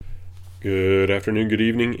Good afternoon, good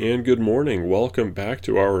evening, and good morning. Welcome back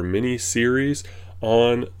to our mini-series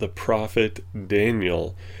on the prophet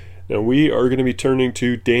Daniel. Now we are going to be turning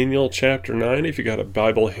to Daniel chapter 9 if you got a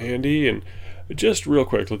Bible handy. And just real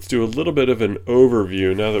quick, let's do a little bit of an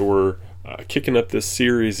overview now that we're kicking up this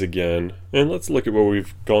series again. And let's look at what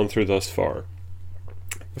we've gone through thus far.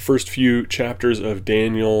 The first few chapters of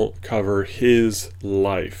Daniel cover his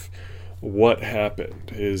life. What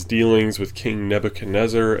happened, his dealings with King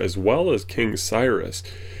Nebuchadnezzar as well as King Cyrus,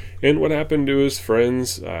 and what happened to his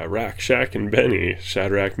friends Shadrach,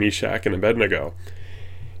 Meshach, and Abednego.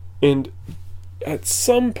 And at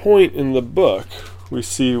some point in the book, we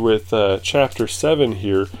see with chapter 7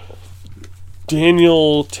 here,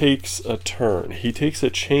 Daniel takes a turn. He takes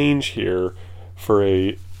a change here for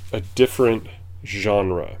a different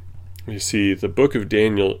genre. You see, the book of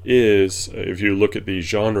Daniel is, if you look at the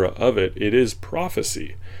genre of it, it is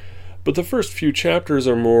prophecy. But the first few chapters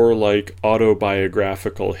are more like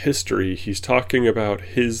autobiographical history. He's talking about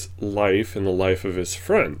his life and the life of his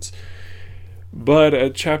friends. But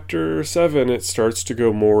at chapter 7, it starts to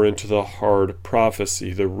go more into the hard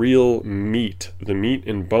prophecy, the real meat, the meat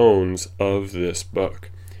and bones of this book.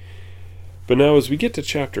 But now as we get to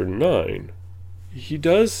chapter 9, he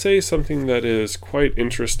does say something that is quite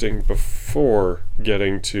interesting before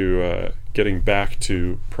getting back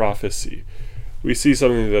to prophecy. We see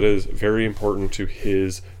something that is very important to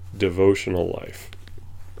his devotional life.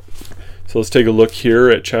 So let's take a look here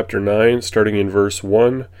at chapter 9, starting in verse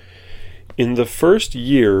 1. In the first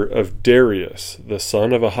year of Darius, the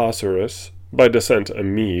son of Ahasuerus, by descent a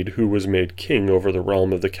Mede, who was made king over the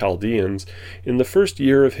realm of the Chaldeans, in the first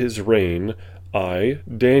year of his reign, I,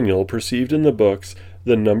 Daniel, perceived in the books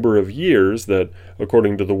the number of years that,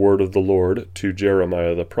 according to the word of the Lord to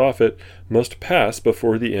Jeremiah the prophet, must pass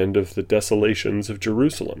before the end of the desolations of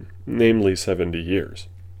Jerusalem, namely 70 years.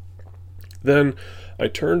 Then I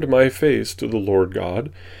turned my face to the Lord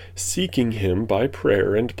God, seeking him by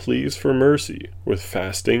prayer and pleas for mercy, with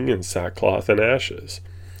fasting and sackcloth and ashes.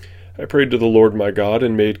 I prayed to the Lord my God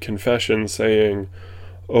and made confession, saying,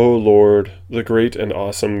 O Lord, the great and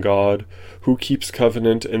awesome God, who keeps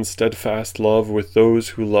covenant and steadfast love with those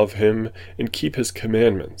who love him and keep his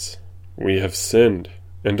commandments, we have sinned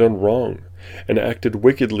and done wrong, and acted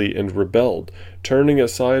wickedly and rebelled, turning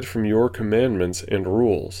aside from your commandments and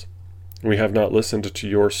rules. We have not listened to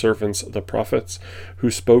your servants the prophets, who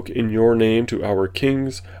spoke in your name to our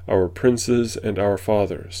kings, our princes, and our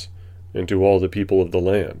fathers, and to all the people of the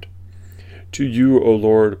land. To you, O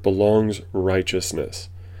Lord, belongs righteousness,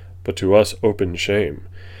 but to us open shame,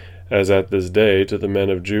 as at this day to the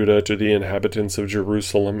men of Judah, to the inhabitants of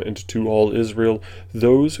Jerusalem, and to all Israel,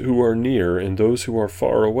 those who are near and those who are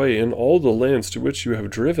far away, in all the lands to which you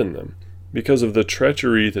have driven them, because of the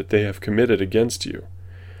treachery that they have committed against you.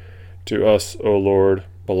 To us, O Lord,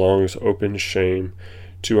 belongs open shame,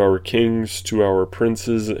 to our kings, to our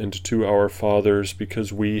princes, and to our fathers,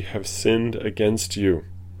 because we have sinned against you.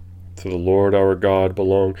 To the Lord our God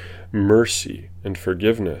belong mercy and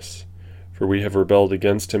forgiveness, for we have rebelled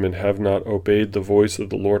against him and have not obeyed the voice of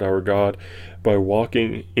the Lord our God by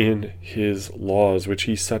walking in his laws, which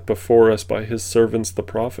he set before us by his servants the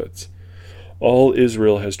prophets. All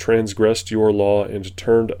Israel has transgressed your law and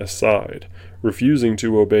turned aside, refusing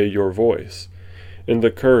to obey your voice. And the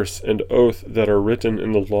curse and oath that are written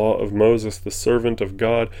in the law of Moses the servant of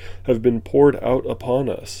God have been poured out upon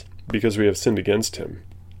us, because we have sinned against him.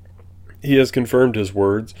 He has confirmed his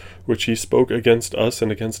words, which he spoke against us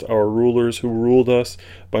and against our rulers who ruled us,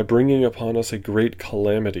 by bringing upon us a great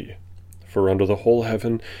calamity. For under the whole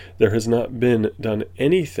heaven there has not been done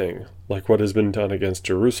anything like what has been done against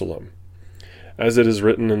Jerusalem. As it is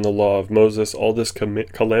written in the law of Moses, all this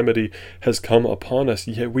calamity has come upon us,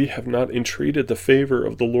 yet we have not entreated the favor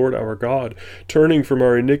of the Lord our God, turning from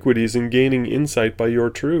our iniquities and gaining insight by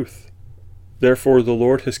your truth. Therefore the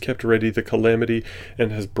Lord has kept ready the calamity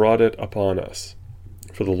and has brought it upon us.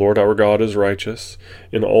 For the Lord our God is righteous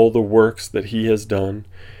in all the works that he has done,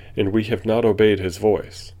 and we have not obeyed his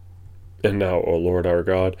voice. And now, O Lord our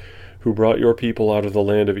God, who brought your people out of the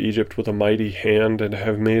land of Egypt with a mighty hand, and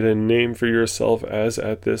have made a name for yourself as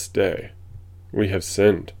at this day, we have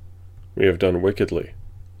sinned, we have done wickedly.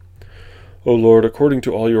 O Lord, according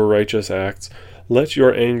to all your righteous acts, let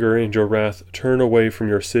your anger and your wrath turn away from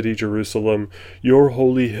your city Jerusalem, your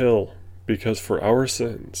holy hill, because for our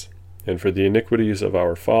sins, and for the iniquities of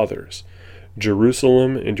our fathers,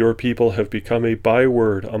 Jerusalem and your people have become a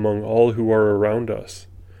byword among all who are around us.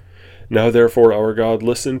 Now therefore, our God,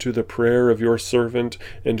 listen to the prayer of your servant,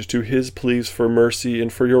 and to his pleas for mercy,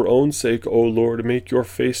 and for your own sake, O Lord, make your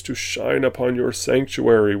face to shine upon your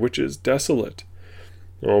sanctuary, which is desolate.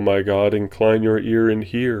 O my God, incline your ear and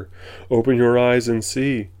hear. Open your eyes and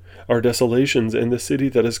see our desolations and the city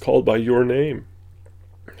that is called by your name.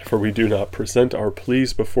 For we do not present our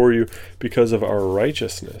pleas before you because of our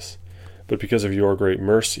righteousness, but because of your great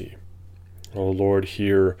mercy. O Lord,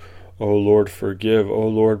 hear. O Lord, forgive. O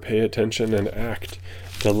Lord, pay attention and act.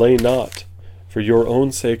 Delay not, for your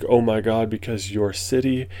own sake, O my God, because your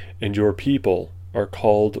city and your people are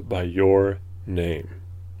called by your name.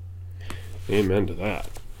 Amen to that.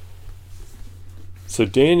 So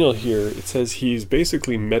Daniel here, it says he's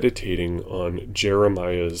basically meditating on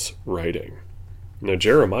Jeremiah's writing. Now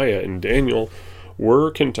Jeremiah and Daniel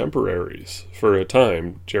were contemporaries for a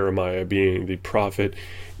time, Jeremiah being the prophet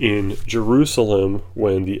in Jerusalem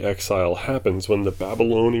when the exile happens, when the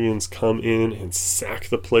Babylonians come in and sack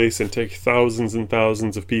the place and take thousands and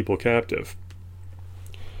thousands of people captive.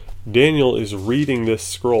 Daniel is reading this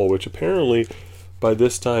scroll, which apparently by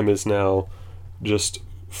this time is now just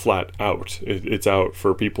flat out. It's out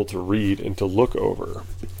for people to read and to look over.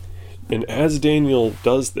 And as Daniel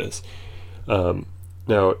does this,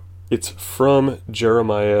 now it's from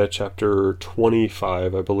Jeremiah chapter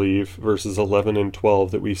 25, I believe, verses 11 and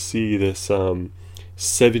 12, that we see this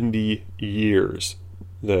 70 years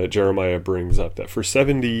that Jeremiah brings up, that for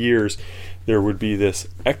 70 years there would be this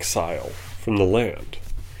exile from the land.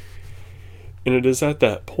 And it is at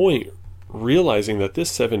that point, realizing that this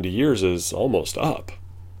 70 years is almost up,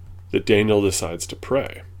 that Daniel decides to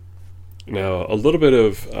pray. Now, a little bit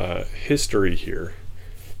of history here.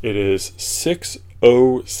 It is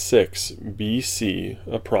 606 BC,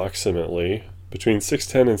 approximately. Between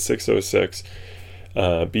 610 and 606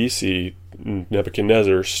 BC,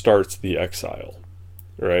 Nebuchadnezzar starts the exile.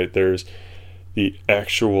 Right? There's the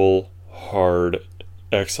actual hard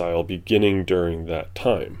exile beginning during that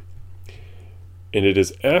time. And it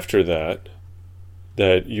is after that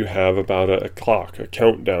you have about a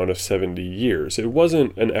countdown of 70 years. It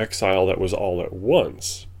wasn't an exile that was all at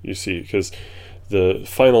once, you see, because the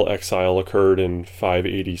final exile occurred in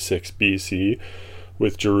 586 BC,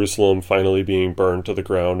 with Jerusalem finally being burned to the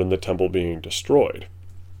ground and the temple being destroyed.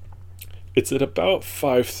 It's at about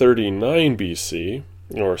 539 BC,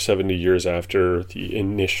 or 70 years after the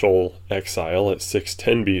initial exile at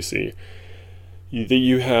 610 BC, that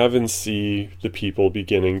you have and see the people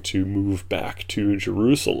beginning to move back to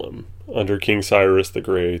Jerusalem under King Cyrus the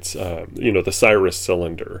Great's, the Cyrus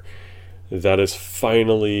cylinder. That is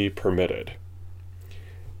finally permitted.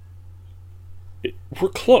 We're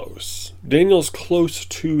close. Daniel's close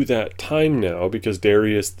to that time now because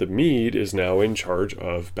Darius the Mede is now in charge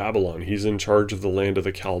of Babylon. He's in charge of the land of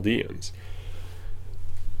the Chaldeans.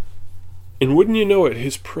 And wouldn't you know it,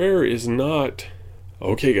 his prayer is not,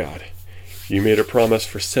 okay, God, you made a promise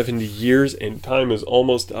for 70 years and time is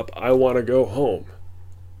almost up. I want to go home.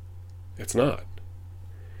 It's not.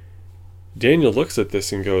 Daniel looks at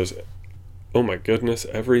this and goes, oh my goodness,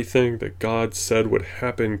 everything that God said would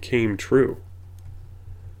happen came true.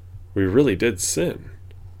 We really did sin.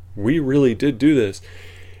 We really did do this.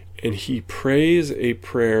 And he prays a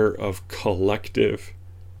prayer of collective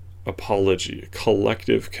apology,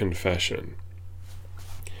 collective confession.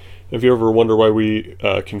 If you ever wonder why we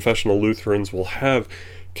confessional Lutherans will have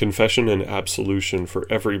confession and absolution for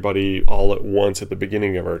everybody all at once at the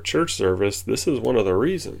beginning of our church service, this is one of the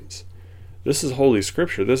reasons. This is Holy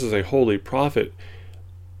Scripture. This is a holy prophet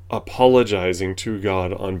apologizing to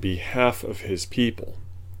God on behalf of his people.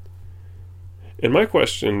 And my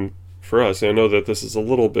question for us, I know that this is a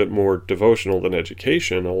little bit more devotional than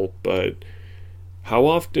educational, but how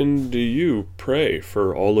often do you pray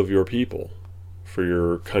for all of your people? For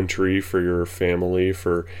your country, for your family,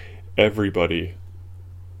 for everybody?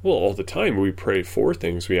 Well, all the time we pray for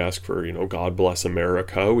things. We ask for, God bless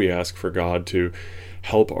America. We ask for God to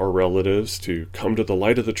help our relatives to come to the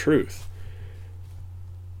light of the truth.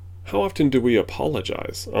 How often do we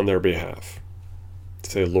apologize on their behalf?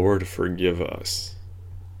 Say, Lord, forgive us.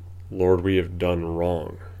 Lord, we have done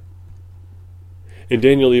wrong. And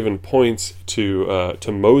Daniel even points to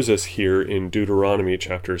Moses here in Deuteronomy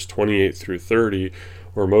chapters 28 through 30,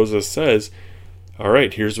 where Moses says, all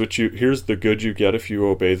right, here's the good you get if you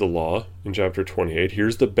obey the law in chapter 28.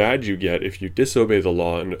 Here's the bad you get if you disobey the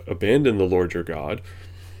law and abandon the Lord your God.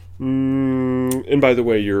 And by the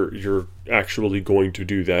way, you're actually going to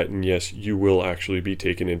do that, and yes, you will actually be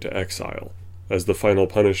taken into exile as the final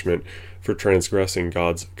punishment for transgressing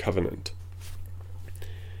God's covenant.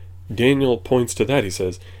 Daniel points to that. He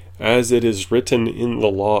says, as it is written in the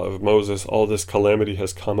law of Moses, all this calamity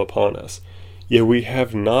has come upon us. Yet we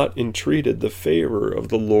have not entreated the favor of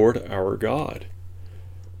the Lord our God.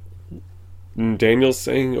 And Daniel's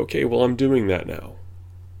saying, okay, well, I'm doing that now.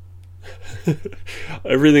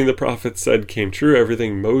 Everything the prophet said came true.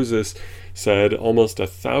 Everything Moses said almost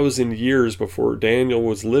 1,000 years before Daniel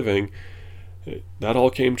was living, that all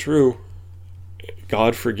came true.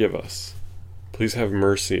 God, forgive us. Please have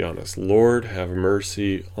mercy on us. Lord, have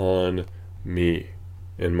mercy on me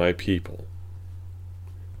and my people.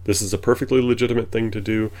 This is a perfectly legitimate thing to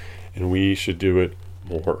do, and we should do it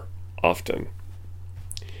more often.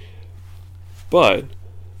 But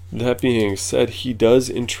that being said, he does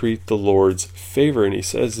entreat the Lord's favor, and he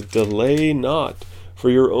says, delay not for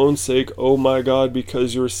your own sake, O my God,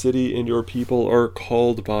 because your city and your people are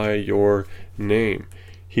called by your name.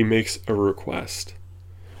 He makes a request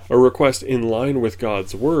in line with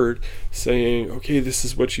God's word, saying, okay, this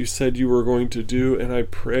is what you said you were going to do, and I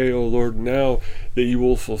pray, O Lord, now that you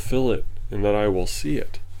will fulfill it and that I will see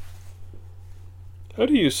it. How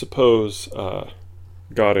do you suppose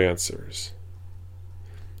God answers?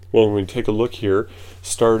 Well, when we take a look here,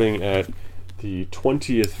 starting at the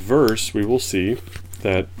 20th verse, we will see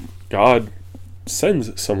that God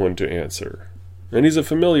sends someone to answer. And he's a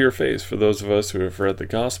familiar face for those of us who have read the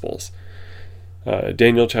Gospels.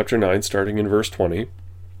 Daniel chapter 9, starting in verse 20.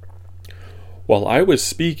 While I was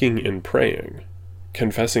speaking and praying,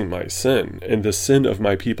 confessing my sin and the sin of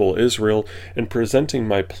my people Israel, and presenting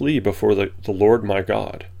my plea before the Lord my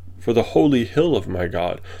God, for the holy hill of my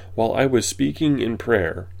God, while I was speaking in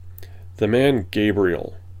prayer, the man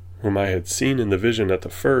Gabriel, whom I had seen in the vision at the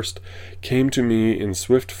first, came to me in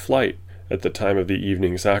swift flight at the time of the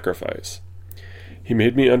evening sacrifice. He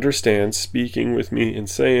made me understand, speaking with me and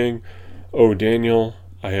saying, O Daniel,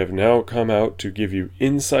 I have now come out to give you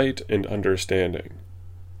insight and understanding.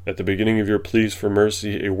 At the beginning of your pleas for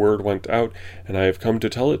mercy, a word went out, and I have come to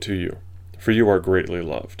tell it to you, for you are greatly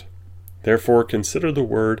loved. Therefore consider the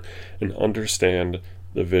word and understand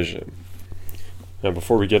the vision. Now,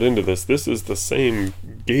 before we get into this is the same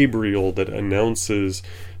Gabriel that announces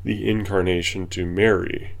the incarnation to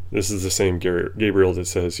Mary. This is the same Gabriel that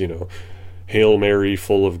says, Hail Mary,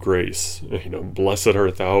 full of grace, blessed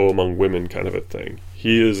art thou among women, kind of a thing.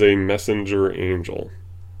 He is a messenger angel,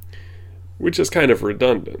 which is kind of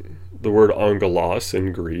redundant. The word angelos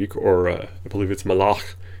in Greek, or I believe it's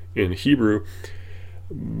malach in Hebrew,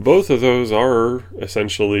 both of those are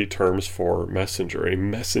essentially terms for messenger, a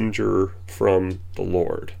messenger from the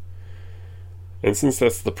Lord. And since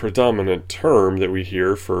that's the predominant term that we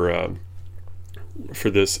hear for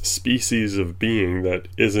this species of being that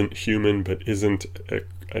isn't human but isn't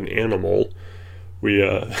an animal, we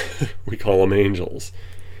call them angels.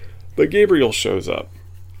 But Gabriel shows up,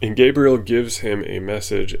 and Gabriel gives him a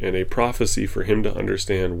message and a prophecy for him to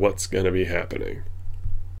understand what's going to be happening.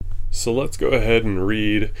 So let's go ahead and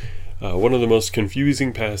read one of the most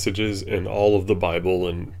confusing passages in all of the Bible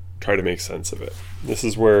and try to make sense of it. This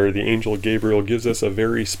is where the angel Gabriel gives us a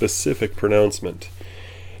very specific pronouncement.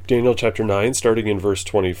 Daniel chapter 9, starting in verse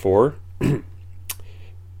 24.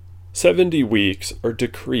 70 weeks are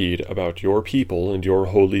decreed about your people and your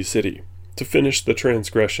holy city, to finish the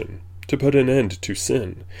transgression, to put an end to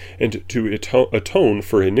sin, and to atone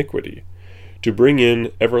for iniquity, to bring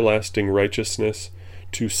in everlasting righteousness,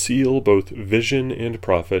 to seal both vision and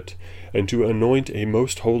prophet, and to anoint a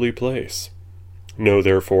most holy place. Know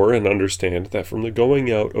therefore and understand that from the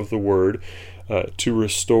going out of the word to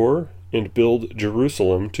restore and build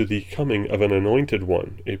Jerusalem to the coming of an anointed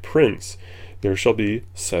one, a prince, there shall be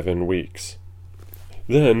 7 weeks.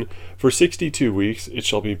 Then for 62 weeks it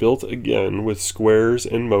shall be built again with squares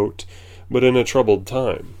and moat, but in a troubled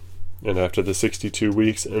time. And after the 62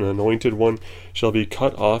 weeks an anointed one shall be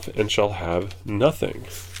cut off and shall have nothing.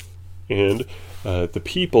 And the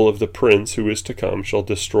people of the prince who is to come shall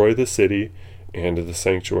destroy the city and the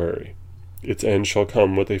sanctuary. Its end shall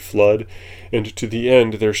come with a flood, and to the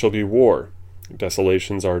end there shall be war.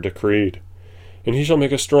 Desolations are decreed. And he shall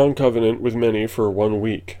make a strong covenant with many for 1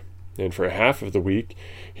 week. And for half of the week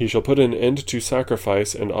he shall put an end to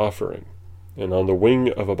sacrifice and offering. And on the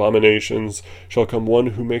wing of abominations shall come one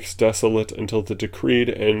who makes desolate until the decreed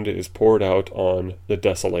end is poured out on the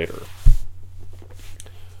desolator.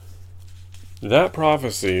 That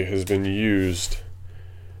prophecy has been used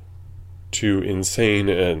to insane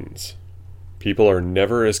ends. People are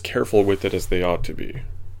never as careful with it as they ought to be.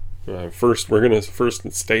 We're going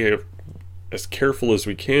to stay as careful as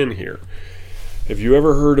we can here. Have you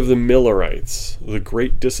ever heard of the Millerites, the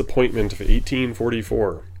great disappointment of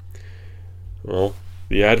 1844? Well,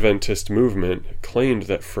 the Adventist movement claimed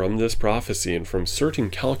that from this prophecy and from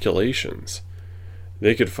certain calculations,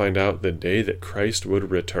 they could find out the day that Christ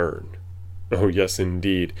would return. Oh, yes,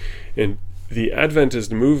 indeed. And the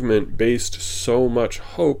Adventist movement based so much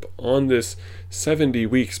hope on this 70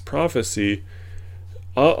 weeks prophecy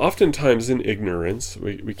oftentimes in ignorance.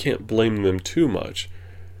 We can't blame them too much.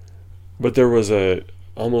 But there was a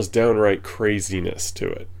almost downright craziness to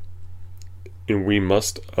it. And we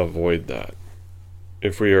must avoid that.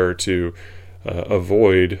 If we are to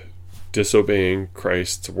avoid disobeying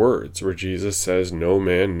Christ's words, where Jesus says, no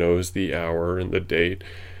man knows the hour and the date,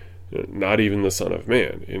 not even the Son of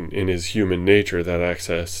Man. In his human nature, that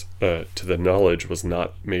access to the knowledge was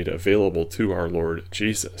not made available to our Lord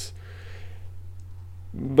Jesus.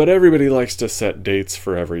 But everybody likes to set dates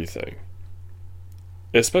for everything,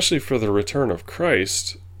 especially for the return of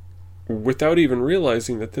Christ, without even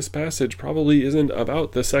realizing that this passage probably isn't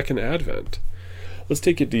about the second advent. Let's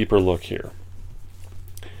take a deeper look here.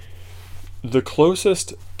 The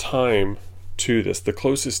closest time to this, the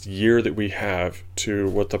closest year that we have to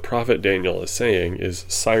what the prophet Daniel is saying, is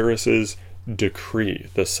Cyrus's decree,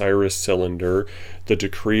 the Cyrus cylinder, the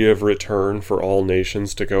decree of return for all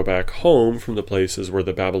nations to go back home from the places where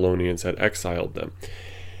the Babylonians had exiled them.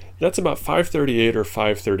 That's about 538 or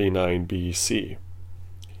 539 BC.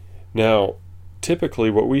 Now, typically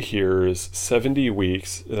what we hear is 70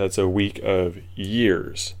 weeks, that's a week of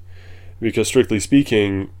years. Because strictly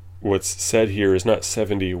speaking, what's said here is not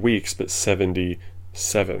 70 weeks, but 70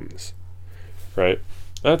 sevens, right?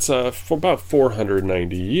 That's for about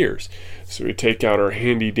 490 years. So we take out our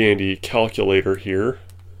handy-dandy calculator here,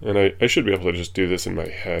 and I should be able to just do this in my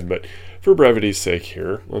head, but for brevity's sake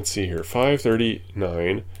here, let's see here,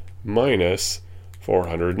 539 minus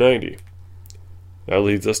 490. That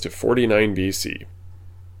leads us to 49 BC.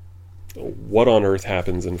 What on earth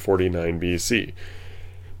happens in 49 BC?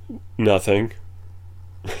 Nothing.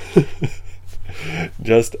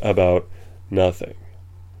 Just about nothing.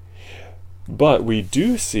 But we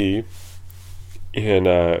do see in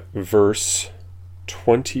verse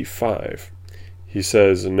 25, he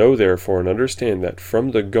says, know therefore and understand that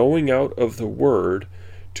from the going out of the word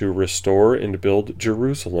to restore and build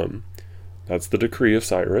Jerusalem, that's the decree of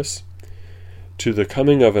Cyrus, to the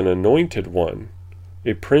coming of an anointed one,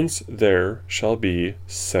 a prince there shall be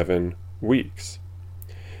 7 weeks.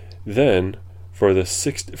 Then for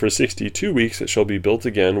 62 weeks it shall be built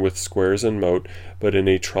again with squares and moat, but in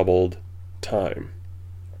a troubled time.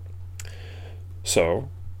 So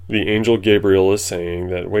the angel Gabriel is saying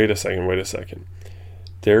that, wait a second.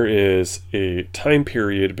 There is a time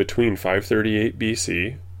period between 538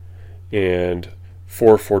 BC and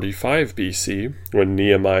 445 BC, when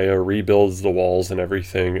Nehemiah rebuilds the walls and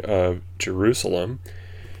everything of Jerusalem.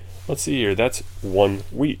 Let's see here, that's 1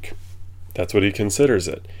 week. That's what he considers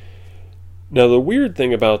it. Now the weird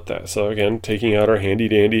thing about that, so again, taking out our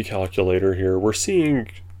handy-dandy calculator here, we're seeing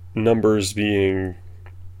numbers being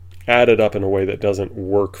added up in a way that doesn't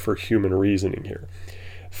work for human reasoning here.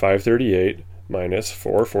 538 minus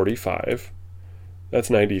 445, that's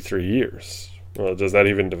 93 years. Well, does that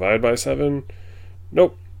even divide by 7?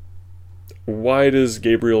 Nope. Why does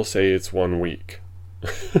Gabriel say it's 1 week?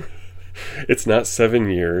 It's not 7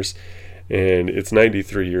 years, and it's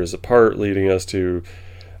 93 years apart, leading us to,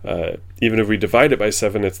 even if we divide it by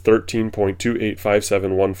 7, it's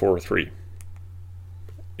 13.2857143.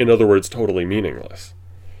 In other words, totally meaningless.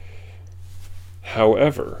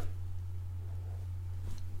 However,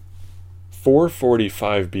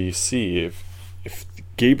 445 BC, if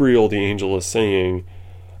Gabriel the angel is saying,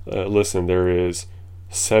 listen, there is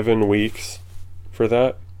 7 weeks for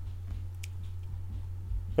that,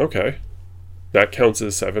 okay, that counts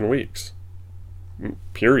as 7 weeks.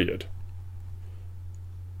 Period.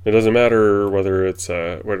 It doesn't matter whether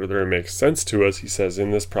it makes sense to us. He says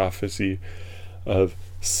in this prophecy of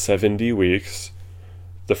 70 weeks,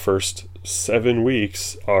 the first 7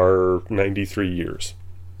 weeks are 93 years.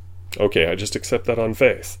 Okay, I just accept that on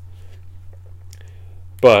faith.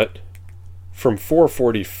 But from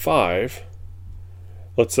 445,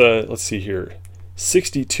 let's see here,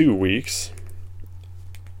 62 weeks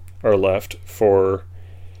are left for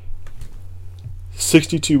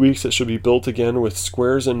 62 weeks that should be built again with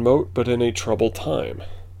squares and moat, but in a troubled time.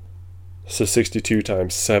 So 62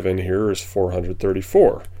 times 7 here is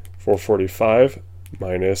 434. 445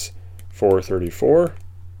 minus 434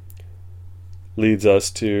 leads us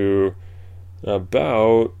to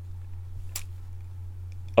about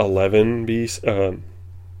 11 BC,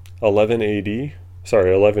 11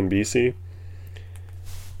 BC.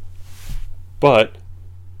 But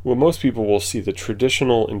what most people will see, the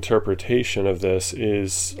traditional interpretation of this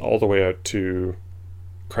is all the way out to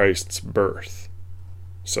Christ's birth.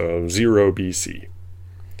 So 0 BC.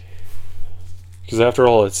 Because after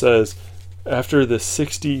all, it says, after the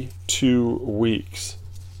 62 weeks,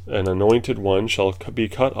 an anointed one shall be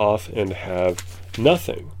cut off and have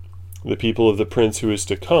nothing. The people of the prince who is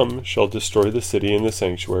to come shall destroy the city and the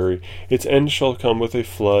sanctuary. Its end shall come with a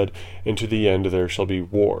flood, and to the end there shall be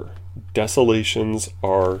war. Desolations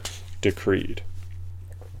are decreed.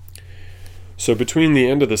 So between the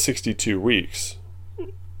end of the 62 weeks,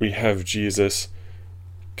 we have Jesus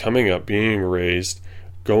coming up, being raised,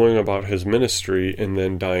 going about his ministry, and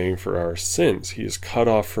then dying for our sins. He is cut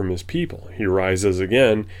off from his people. He rises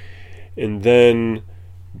again, and then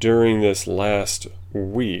during this last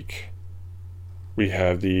week, we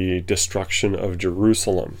have the destruction of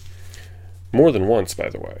Jerusalem. More than once, by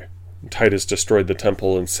the way. Titus destroyed the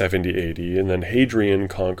temple in 70 AD, and then Hadrian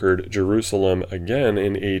conquered Jerusalem again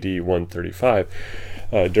in AD 135,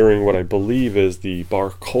 during what I believe is the Bar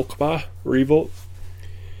Kokhba revolt.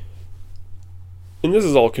 And this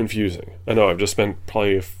is all confusing. I know I've just spent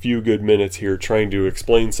probably a few good minutes here trying to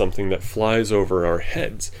explain something that flies over our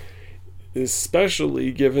heads,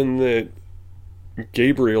 especially given that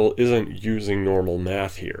Gabriel isn't using normal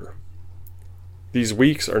math here. These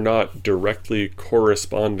weeks are not directly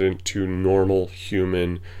correspondent to normal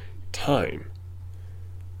human time.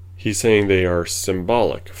 He's saying they are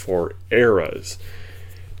symbolic for eras.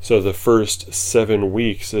 So the first 7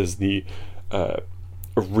 weeks is the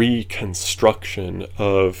reconstruction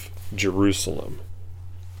of Jerusalem.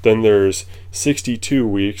 Then there's 62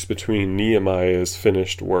 weeks between Nehemiah's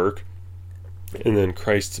finished work and then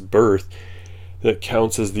Christ's birth, that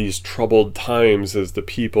counts as these troubled times as the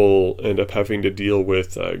people end up having to deal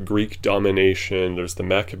with Greek domination. There's the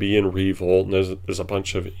Maccabean revolt, and there's a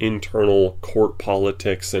bunch of internal court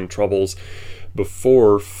politics and troubles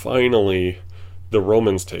before finally the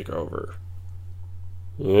Romans take over.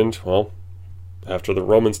 And, well, after the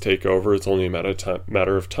Romans take over, it's only a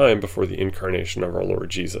matter of time before the incarnation of our Lord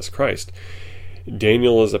Jesus Christ.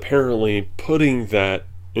 Daniel is apparently putting that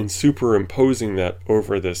and superimposing that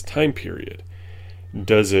over this time period.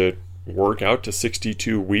 Does it work out to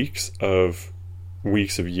 62 weeks of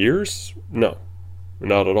years? No,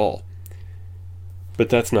 not at all. But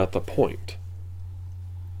that's not the point.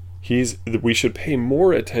 We should pay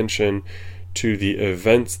more attention to the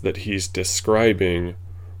events that he's describing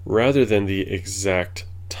rather than the exact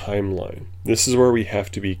timeline. This is where we have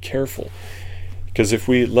to be careful. Because if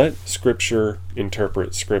we let Scripture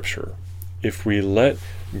interpret Scripture, if we let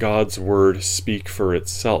God's Word speak for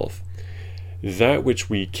itself, that which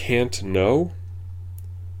we can't know,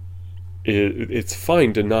 it's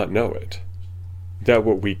fine to not know it. That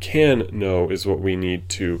what we can know is what we need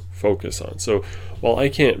to focus on. So while I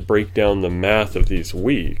can't break down the math of these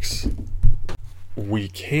weeks, we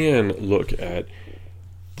can look at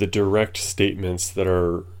the direct statements that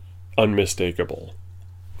are unmistakable.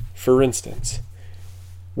 For instance,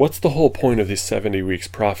 what's the whole point of the 70 weeks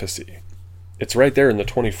prophecy? It's right there in the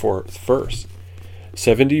 24th verse.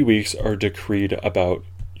 70 weeks are decreed about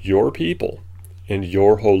your people and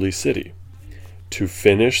your holy city, to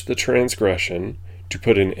finish the transgression, to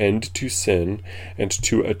put an end to sin, and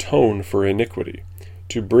to atone for iniquity,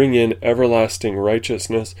 to bring in everlasting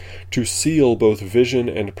righteousness, to seal both vision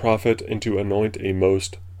and prophet, and to anoint a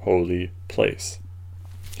most holy place.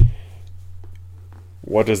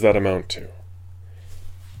 What does that amount to?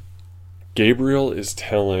 Gabriel is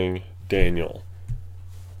telling Daniel,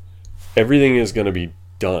 everything is going to be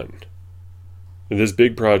done. This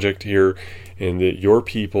big project here, and that your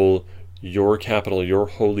people, your capital, your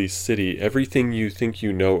holy city, everything you think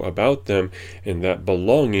you know about them, and that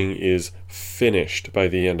belonging is finished by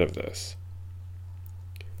the end of this.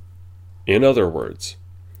 In other words,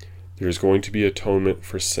 there's going to be atonement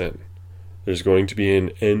for sin. There's going to be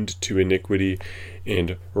an end to iniquity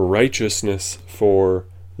and righteousness for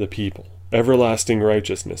the people. Everlasting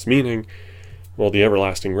righteousness, meaning, well, the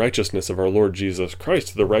everlasting righteousness of our Lord Jesus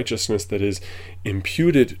Christ, the righteousness that is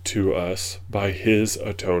imputed to us by his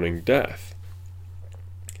atoning death.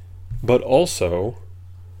 But also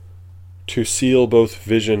to seal both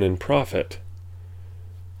vision and prophet,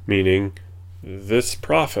 meaning this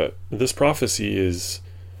prophecy is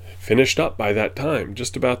finished up by that time,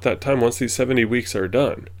 just about that time, once these 70 weeks are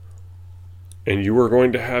done. And you are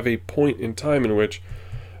going to have a point in time in which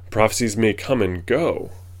prophecies may come and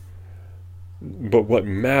go, but what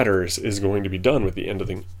matters is going to be done with the end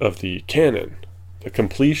of the canon, the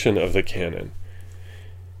completion of the canon.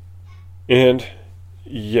 And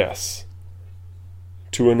yes,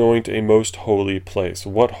 to anoint a most holy place.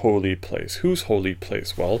 What holy place? Whose holy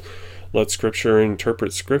place? Well, let Scripture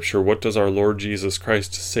interpret Scripture. What does our Lord Jesus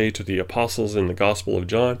Christ say to the apostles in the Gospel of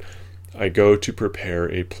John? I go to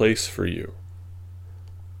prepare a place for you.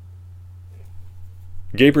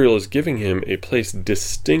 Gabriel is giving him a place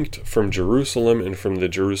distinct from Jerusalem and from the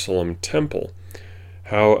Jerusalem temple.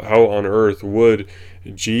 How on earth would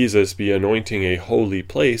Jesus be anointing a holy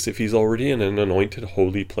place if he's already in an anointed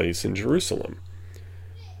holy place in Jerusalem?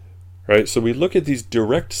 Right? So we look at these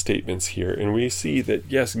direct statements here and we see that,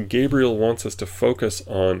 yes, Gabriel wants us to focus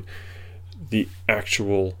on the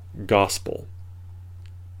actual gospel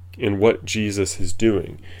and what Jesus is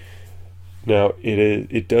doing. Now,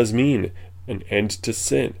 it does mean an end to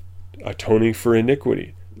sin, atoning for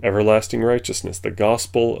iniquity, everlasting righteousness, the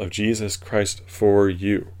gospel of Jesus Christ for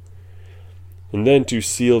you. And then to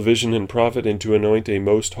seal vision and prophet and to anoint a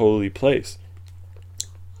most holy place.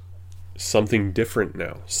 Something different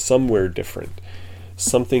now, somewhere different,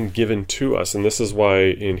 something given to us. And this is why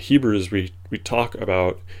in Hebrews we talk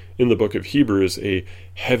about, in the book of Hebrews, a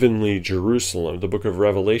heavenly Jerusalem. The book of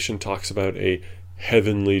Revelation talks about a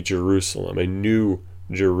heavenly Jerusalem, a new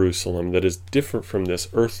Jerusalem that is different from this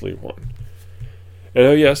earthly one.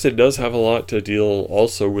 And yes, it does have a lot to deal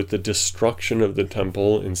also with the destruction of the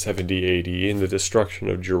temple in 70 AD and the destruction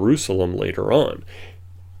of Jerusalem later on.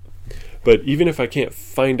 But even if I can't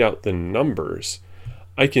find out the numbers,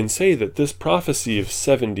 I can say that this prophecy of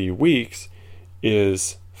 70 weeks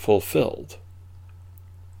is fulfilled.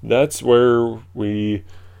 That's where we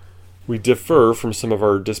differ from some of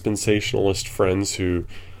our dispensationalist friends who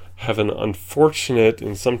have an unfortunate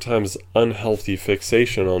and sometimes unhealthy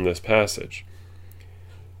fixation on this passage.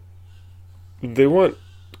 They want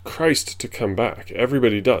Christ to come back.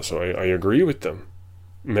 Everybody does, so I agree with them.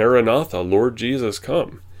 Maranatha, Lord Jesus,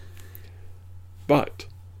 come. But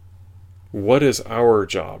what is our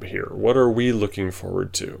job here? What are we looking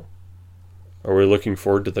forward to? Are we looking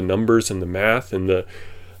forward to the numbers and the math and the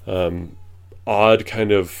odd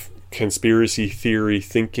kind of conspiracy theory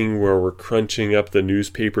thinking where we're crunching up the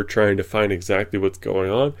newspaper trying to find exactly what's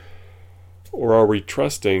going on? Or are we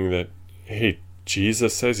trusting that, hey,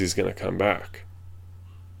 Jesus says he's going to come back?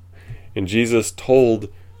 And Jesus told,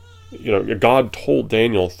 God told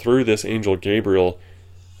Daniel through this angel Gabriel,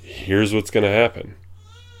 here's what's going to happen.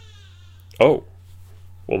 Oh,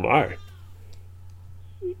 well, my.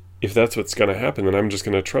 If that's what's going to happen, then I'm just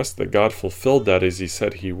going to trust that God fulfilled that as he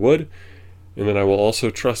said he would. And then I will also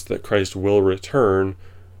trust that Christ will return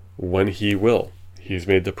when he will. He's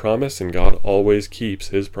made the promise, and God always keeps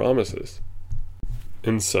his promises.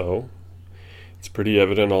 And so, it's pretty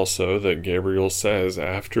evident also that Gabriel says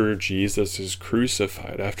after Jesus is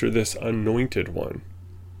crucified, after this anointed one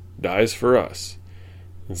dies for us,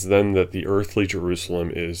 it's then that the earthly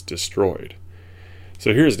Jerusalem is destroyed.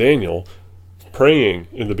 So here's Daniel praying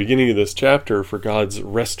in the beginning of this chapter for God's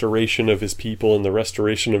restoration of his people and the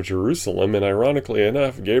restoration of Jerusalem. And ironically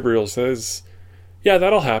enough, Gabriel says, yeah,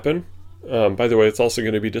 that'll happen. By the way, it's also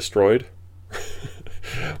going to be destroyed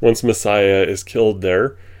once Messiah is killed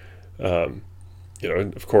there.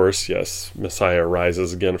 Of course, yes, Messiah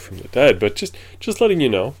rises again from the dead, but just letting you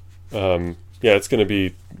know, it's going to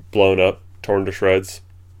be blown up, torn to shreds.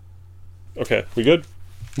 Okay, we good?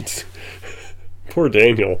 Poor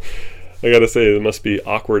Daniel. I gotta say, it must be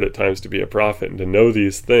awkward at times to be a prophet and to know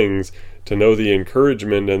these things, to know the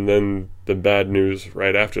encouragement and then the bad news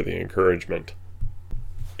right after the encouragement.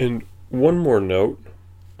 And one more note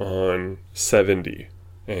on 70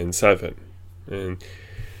 and 7 and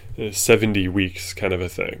 70 weeks kind of a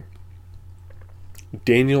thing.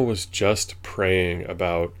 Daniel was just praying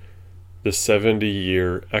about the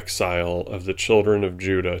 70-year exile of the children of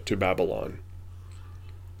Judah to Babylon.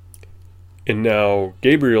 And now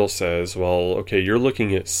Gabriel says, well, okay, you're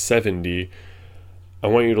looking at 70. I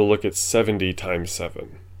want you to look at 70 times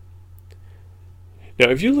 7. Now,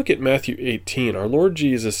 if you look at Matthew 18, our Lord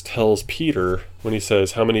Jesus tells Peter, when he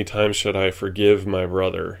says, how many times should I forgive my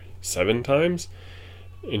brother? 7 times?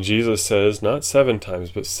 And Jesus says, not 7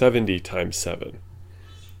 times, but 70 times 7.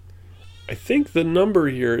 I think the number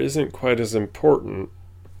here isn't quite as important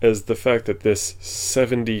as the fact that this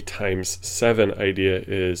 70 times 7 idea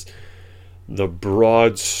is the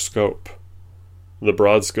broad scope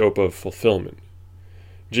of fulfillment.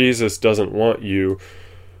 Jesus doesn't want you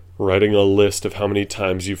writing a list of how many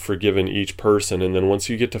times you've forgiven each person, and then once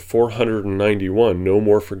you get to 491, no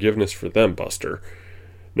more forgiveness for them, Buster.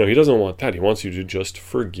 No, he doesn't want that. He wants you to just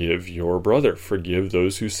forgive your brother. Forgive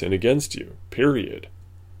those who sin against you, period.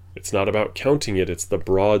 It's not about counting it. It's the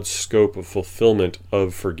broad scope of fulfillment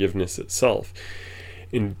of forgiveness itself.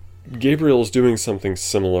 And Gabriel's doing something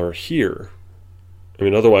similar here. I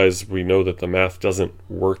mean, otherwise we know that the math doesn't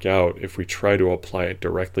work out if we try to apply it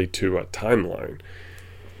directly to a timeline.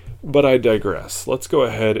 But I digress. Let's go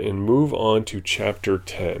ahead and move on to chapter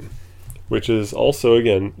 10, which is also,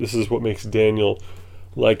 again, this is what makes Daniel,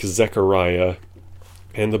 like Zechariah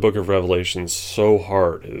and the book of Revelation, so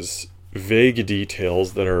hard, is vague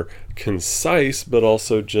details that are concise but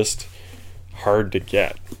also just hard to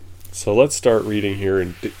get. So let's start reading here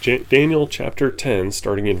in Daniel chapter 10,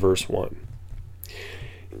 starting in verse 1.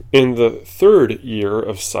 In the 3rd year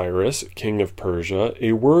of Cyrus, king of Persia,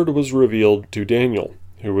 a word was revealed to Daniel,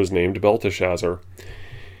 who was named Belteshazzar.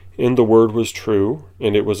 And the word was true,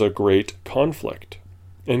 and it was a great conflict.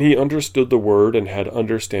 And he understood the word and had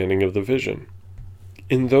understanding of the vision.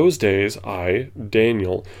 In those days I,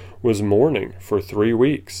 Daniel, was mourning for 3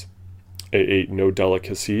 weeks. I ate no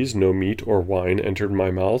delicacies, no meat or wine entered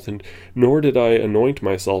my mouth, and nor did I anoint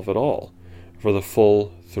myself at all, for the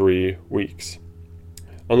full 3 weeks.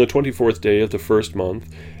 On the 24th day of the 1st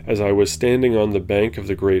month, as I was standing on the bank of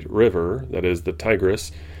the great river, that is the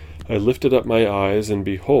Tigris, I lifted up my eyes, and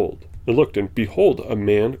looked, and behold, a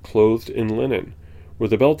man clothed in linen,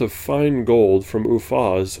 with a belt of fine gold from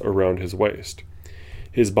Uphaz around his waist.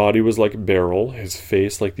 His body was like beryl, his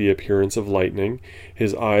face like the appearance of lightning,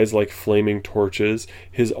 his eyes like flaming torches,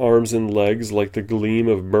 his arms and legs like the gleam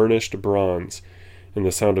of burnished bronze, and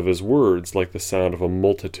the sound of his words like the sound of a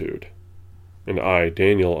multitude. And I,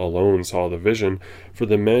 Daniel, alone saw the vision, for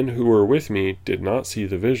the men who were with me did not see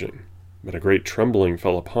the vision, but a great trembling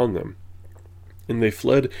fell upon them, and they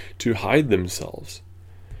fled to hide themselves.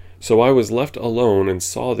 So I was left alone and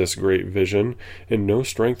saw this great vision, and no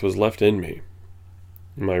strength was left in me.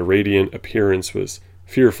 My radiant appearance was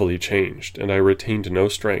fearfully changed, and I retained no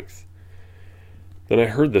strength. Then I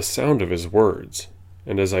heard the sound of his words,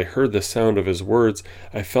 and as I heard the sound of his words,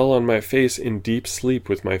 I fell on my face in deep sleep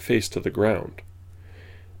with my face to the ground.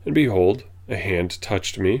 And behold, a hand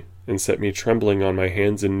touched me, and set me trembling on my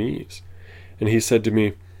hands and knees. And he said to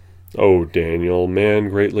me, O Daniel, man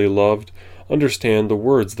greatly loved, understand the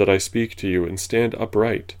words that I speak to you, and stand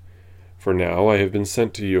upright. For now I have been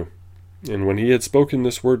sent to you. And when he had spoken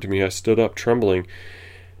this word to me, I stood up trembling.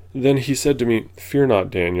 Then he said to me, Fear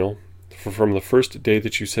not, Daniel, for from the first day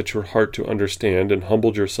that you set your heart to understand and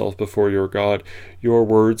humbled yourself before your God, your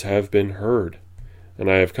words have been heard,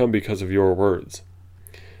 and I have come because of your words.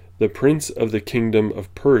 The prince of the kingdom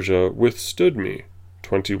of Persia withstood me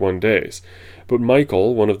 21 days, but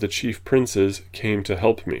Michael, one of the chief princes, came to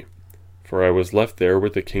help me. For I was left there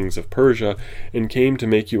with the kings of Persia, and came to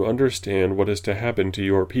make you understand what is to happen to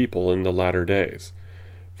your people in the latter days.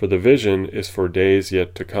 For the vision is for days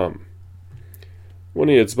yet to come. When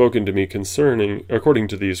he had spoken to me according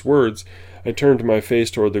to these words, I turned my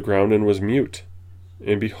face toward the ground and was mute.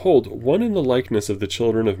 And behold, one in the likeness of the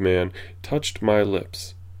children of man touched my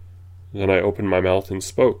lips. Then I opened my mouth and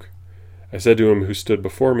spoke. I said to him who stood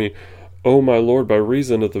before me, O my Lord, by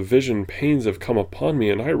reason of the vision pains have come upon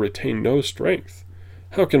me, and I retain no strength.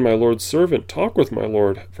 How can my Lord's servant talk with my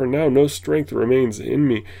Lord? For now no strength remains in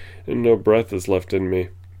me, and no breath is left in me.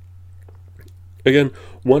 Again,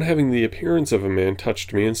 one having the appearance of a man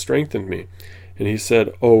touched me and strengthened me. And he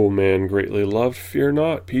said, O man greatly loved, fear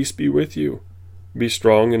not, peace be with you. Be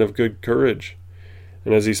strong and of good courage.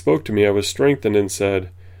 And as he spoke to me, I was strengthened and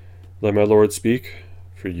said, Let my Lord speak,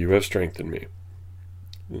 for you have strengthened me.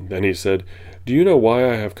 And then he said, Do you know why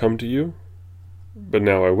I have come to you? But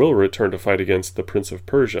now I will return to fight against the prince of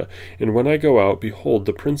Persia, and when I go out, behold,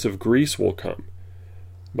 the prince of Greece will come.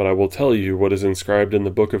 But I will tell you what is inscribed in the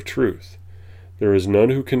book of truth. There is none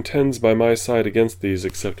who contends by my side against these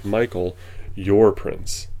except Michael, your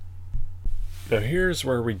prince. Now here's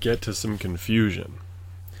where we get to some confusion.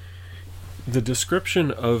 The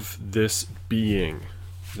description of this being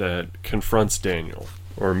that confronts Daniel,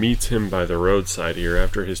 or meets him by the roadside here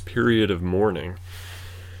after his period of mourning,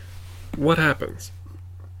 what happens?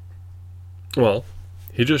 Well,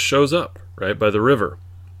 he just shows up, right, by the river.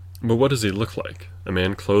 But what does he look like? A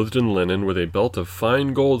man clothed in linen with a belt of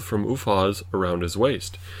fine gold from Uphaz around his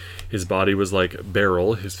waist. His body was like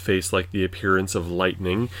beryl, his face like the appearance of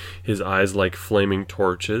lightning, his eyes like flaming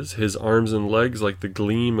torches, his arms and legs like the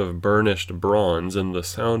gleam of burnished bronze, and the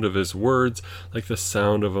sound of his words like the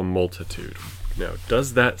sound of a multitude. Now,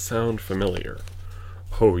 does that sound familiar?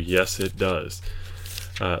 Oh, yes, it does.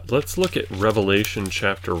 Let's look at Revelation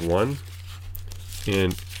chapter 1.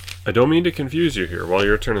 And I don't mean to confuse you here while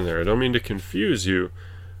you're turning there. I don't mean to confuse you,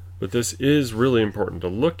 but this is really important to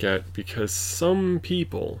look at because some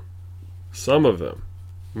people, some of them,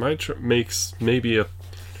 might make maybe a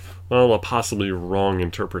possibly wrong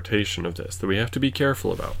interpretation of this that we have to be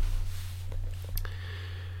careful about.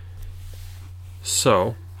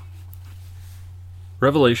 So,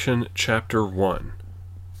 Revelation chapter 1.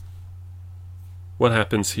 What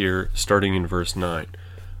happens here starting in verse 9?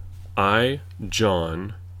 I,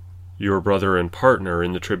 John, your brother and partner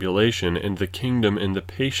in the tribulation and the kingdom and the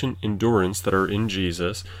patient endurance that are in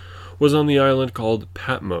Jesus, was on the island called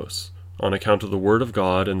Patmos, on account of the word of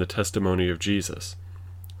God and the testimony of Jesus.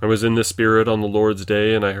 I was in the Spirit on the Lord's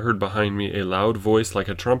day, and I heard behind me a loud voice like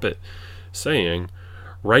a trumpet, saying,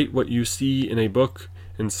 Write what you see in a book,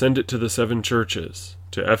 and send it to the 7 churches,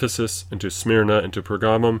 to Ephesus, and to Smyrna, and to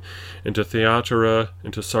Pergamum, and to Thyatira,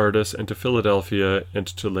 and to Sardis, and to Philadelphia, and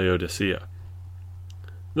to Laodicea.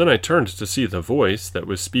 Then I turned to see the voice that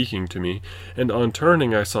was speaking to me, and on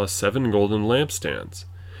turning I saw 7 golden lampstands.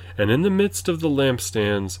 And in the midst of the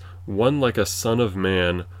lampstands, one like a son of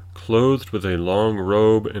man, clothed with a long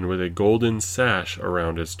robe and with a golden sash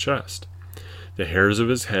around his chest. The hairs of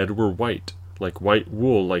his head were white, like white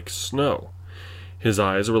wool, like snow. His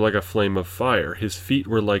eyes were like a flame of fire. His feet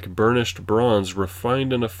were like burnished bronze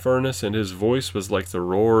refined in a furnace, and his voice was like the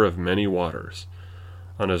roar of many waters.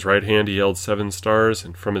 On his right hand he held 7 stars,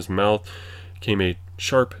 and from his mouth came a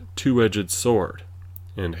sharp 2-edged sword,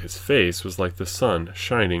 and his face was like the sun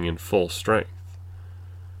shining in full strength.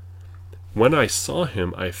 When I saw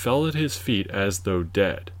him, I fell at his feet as though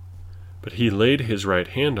dead. But he laid his right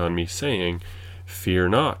hand on me, saying, Fear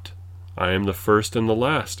not, I am the first and the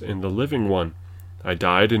last, and the living one. I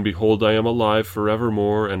died, and behold, I am alive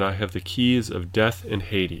forevermore, and I have the keys of death and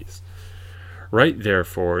Hades. Write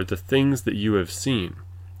therefore the things that you have seen,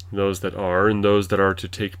 those that are, and those that are to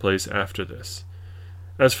take place after this.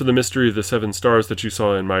 As for the mystery of the 7 stars that you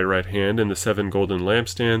saw in my right hand, and the 7 golden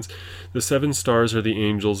lampstands, the 7 stars are the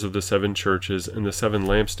angels of the 7 churches, and the 7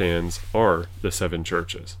 lampstands are the 7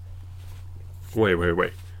 churches.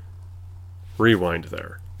 Wait. Rewind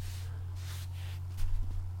there.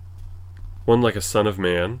 One like a son of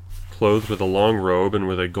man, clothed with a long robe and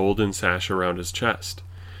with a golden sash around his chest.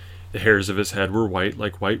 The hairs of his head were white,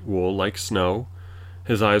 like white wool, like snow.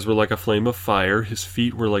 His eyes were like a flame of fire, his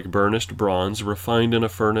feet were like burnished bronze, refined in a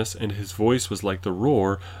furnace, and his voice was like the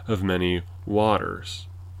roar of many waters.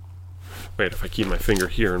 Wait, if I keep my finger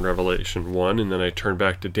here in Revelation 1, and then I turn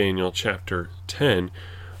back to Daniel chapter 10,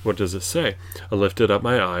 what does it say? I lifted up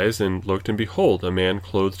my eyes, and looked, and behold, a man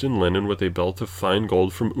clothed in linen, with a belt of fine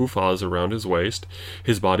gold from Uphaz around his waist.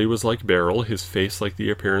 His body was like beryl, his face like the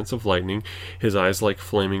appearance of lightning, his eyes like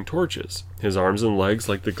flaming torches, his arms and legs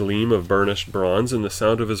like the gleam of burnished bronze, and the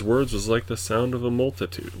sound of his words was like the sound of a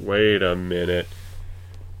multitude. Wait a minute.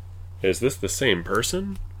 Is this the same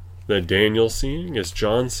person that Daniel's seeing? Is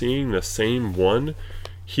John seeing the same one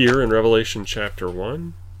here in Revelation chapter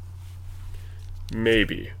 1?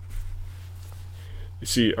 Maybe. You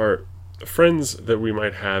see, our friends that we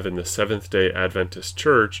might have in the Seventh-day Adventist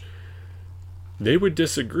Church, they would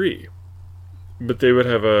disagree, but they would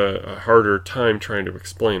have a harder time trying to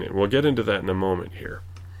explain it. We'll get into that in a moment here.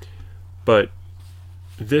 But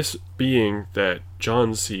this being that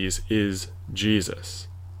John sees is Jesus.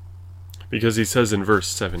 Because he says in verse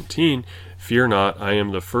 17, Fear not, I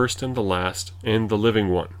am the first and the last, and the living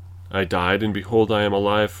one. I died, and behold, I am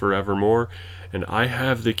alive forevermore, and I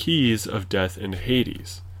have the keys of death and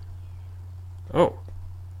Hades. Oh,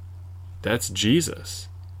 that's Jesus.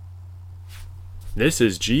 This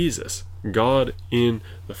is Jesus, God in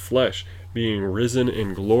the flesh, being risen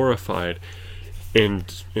and glorified,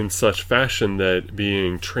 and in such fashion that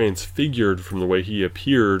being transfigured from the way he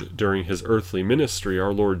appeared during his earthly ministry,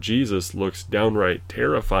 our Lord Jesus looks downright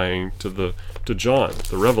terrifying to John,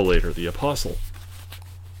 the revelator, the apostle.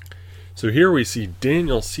 So here we see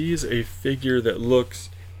Daniel sees a figure that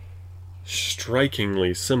looks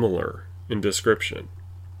strikingly similar in description.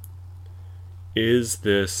 Is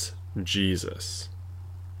this Jesus?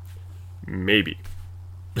 Maybe.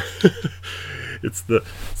 It's the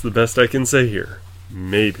best I can say here.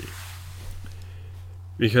 Maybe.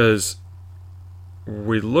 Because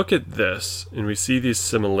we look at this and we see these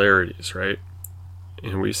similarities, right?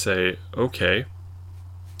 And we say, okay,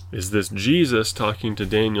 is this Jesus talking to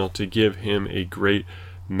Daniel to give him a great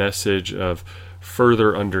message of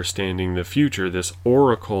further understanding the future, this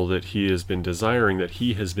oracle that he has been desiring, that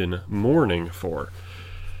he has been mourning for?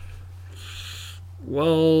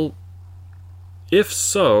 Well, if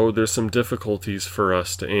so, there's some difficulties for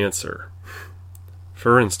us to answer.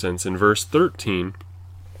 For instance, in verse 13,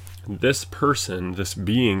 this person, this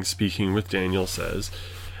being speaking with Daniel says,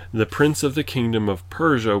 The prince of the kingdom of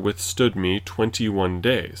Persia withstood me 21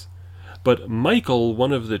 days. But Michael,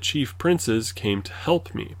 one of the chief princes, came to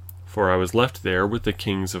help me, for I was left there with the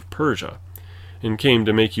kings of Persia, and came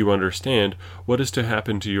to make you understand what is to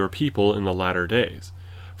happen to your people in the latter days,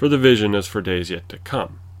 for the vision is for days yet to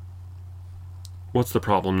come. What's the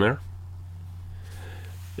problem there?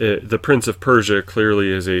 The prince of Persia clearly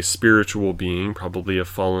is a spiritual being, probably a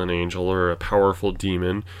fallen angel or a powerful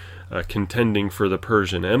demon, contending for the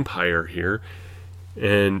Persian Empire here.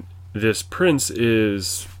 And this prince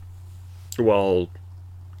is,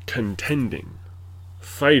 contending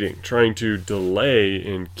fighting, trying to delay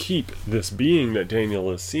and keep this being that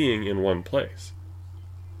Daniel is seeing in one place.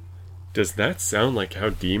 Does that sound like how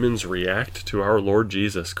demons react to our Lord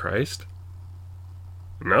Jesus Christ?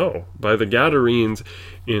 No. By the Gadarenes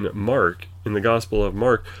in Mark, in the Gospel of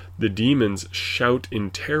Mark, the demons shout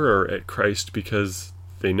in terror at Christ because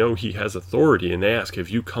they know he has authority, and they ask, "Have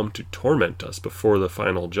you come to torment us before the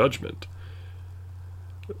final judgment?"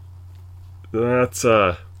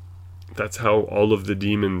 That's how all of the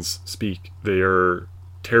demons speak. They are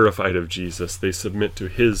terrified of Jesus. They submit to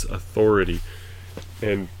his authority.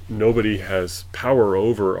 And nobody has power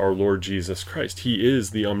over our Lord Jesus Christ. He is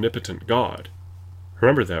the omnipotent God.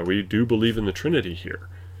 Remember that. We do believe in the Trinity here.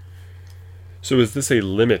 So is this a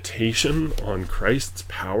limitation on Christ's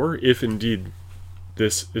power, if indeed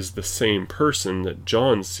this is the same person that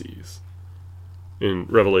John sees in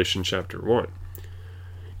Revelation chapter 1?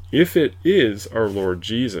 If it is our Lord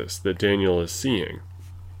Jesus that Daniel is seeing,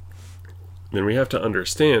 then we have to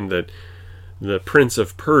understand that the Prince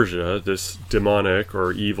of Persia, this demonic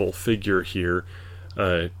or evil figure here,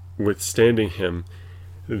 withstanding him,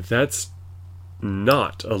 that's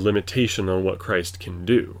not a limitation on what Christ can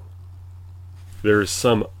do. There is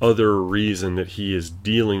some other reason that he is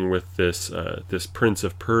dealing with this Prince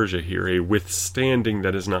of Persia here, a withstanding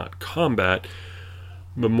that is not combat,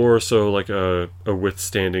 but more so like a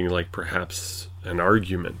withstanding, like perhaps an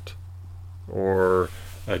argument or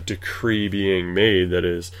a decree being made that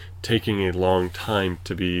is taking a long time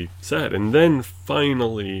to be said. And then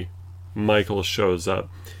finally Michael shows up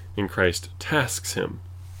and Christ tasks him.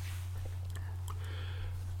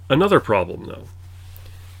 Another problem, though.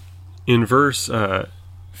 In verse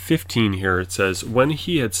 15 here it says, "When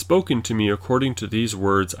he had spoken to me according to these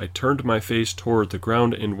words, I turned my face toward the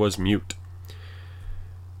ground and was mute.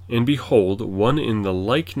 And behold, one in the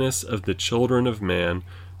likeness of the children of man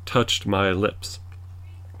touched my lips.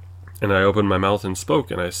 And I opened my mouth and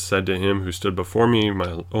spoke, and I said to him who stood before me,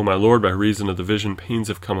 O my Lord, by reason of the vision, pains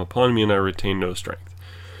have come upon me, and I retain no strength."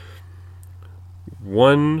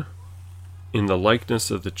 One in the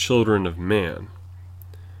likeness of the children of man.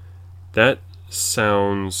 That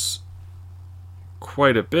sounds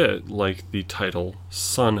quite a bit like the title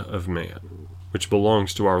Son of Man, which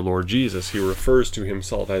belongs to our Lord Jesus. He refers to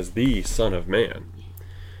himself as the Son of Man.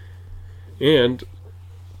 And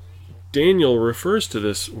Daniel refers to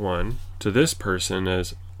this person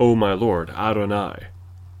as, "O my Lord, Adonai."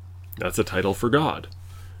 That's a title for God.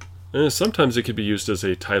 And sometimes it could be used as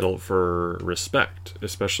a title for respect,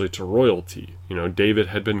 especially to royalty. David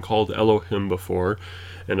had been called Elohim before,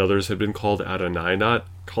 and others had been called Adonai, not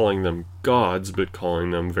calling them gods, but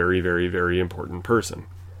calling them very, very, very important person.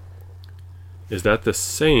 Is that the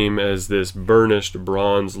same as this burnished,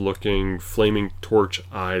 bronze-looking, flaming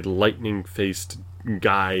torch-eyed, lightning-faced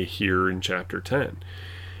guy here in chapter 10?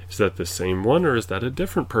 Is that the same one, or is that a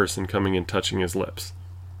different person coming and touching his lips?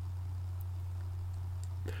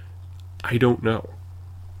 I don't know.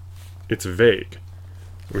 It's vague.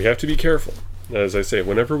 We have to be careful. As I say,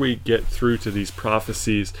 whenever we get through to these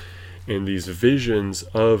prophecies and these visions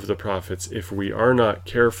of the prophets, if we are not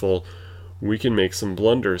careful, we can make some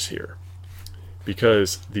blunders here.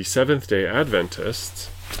 Because the Seventh-day Adventists,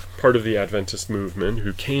 part of the Adventist movement,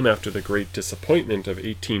 who came after the Great Disappointment of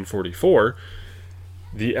 1844,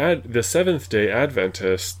 the Seventh-day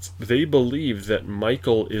Adventists, they believe that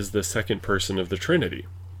Michael is the second person of the Trinity.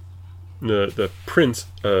 The Prince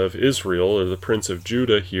of Israel, or the Prince of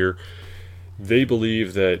Judah here, they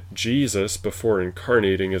believe that Jesus, before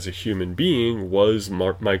incarnating as a human being, was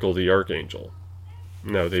Michael the Archangel.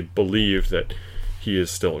 Now, they believe that he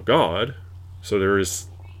is still God, so there is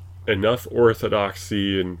enough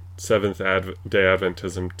orthodoxy in Seventh-day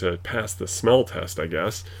Adventism to pass the smell test, I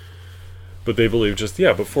guess. But they believe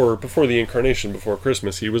before the incarnation, before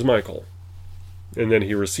Christmas, he was Michael. And then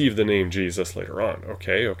he received the name Jesus later on.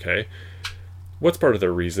 Okay. What's part of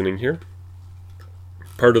their reasoning here?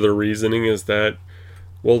 Part of their reasoning is that,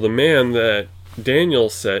 the man that Daniel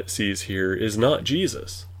sees here is not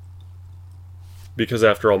Jesus. Because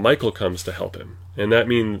after all, Michael comes to help him. And that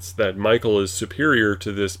means that Michael is superior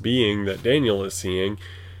to this being that Daniel is seeing.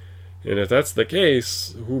 And if that's the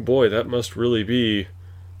case, that must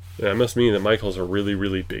mean that Michael's a really,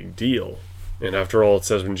 really big deal. And after all, it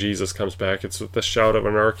says when Jesus comes back, it's with the shout of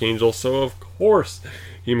an archangel, so of course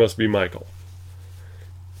he must be Michael.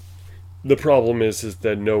 The problem is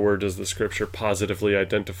that nowhere does the scripture positively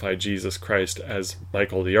identify Jesus Christ as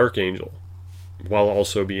Michael the Archangel, while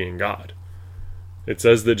also being God. It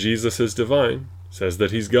says that Jesus is divine, says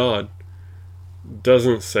that he's God,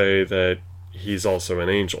 doesn't say that he's also an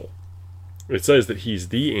angel. It says that he's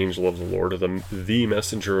the angel of the Lord, or the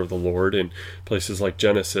messenger of the Lord, in places like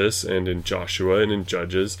Genesis and in Joshua and in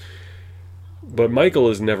Judges. But Michael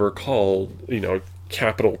is never called,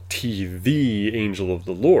 capital T, the angel of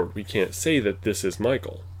the Lord. We can't say that this is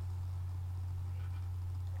Michael.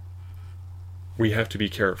 We have to be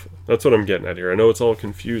careful. That's what I'm getting at here. I know it's all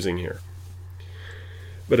confusing here.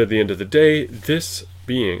 But at the end of the day, this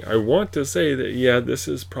being, I want to say that, this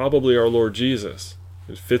is probably our Lord Jesus.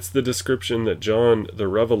 It fits the description that John the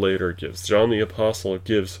Revelator gives, John the Apostle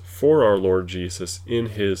gives for our Lord Jesus in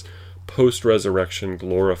his post-resurrection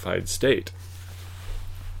glorified state.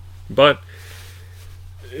 But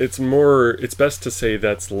it's best to say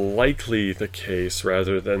that's likely the case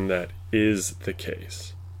rather than that is the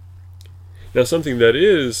case. Now, something that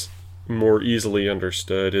is more easily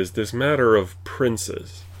understood is this matter of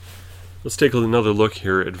princes. Let's take another look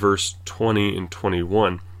here at verse 20 and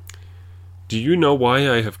 21. Do you know why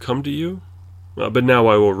I have come to you? But now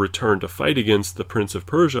I will return to fight against the prince of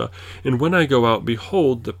Persia, and when I go out,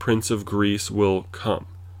 behold, the prince of Greece will come.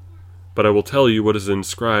 But I will tell you what is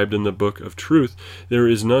inscribed in the book of truth. There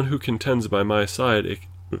is none who contends by my side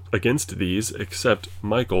against these, except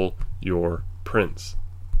Michael, your prince.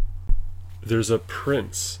 There's a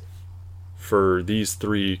prince for these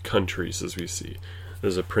three countries, as we see.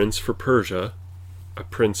 There's a prince for Persia, a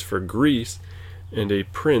prince for Greece, and a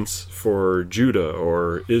prince for Judah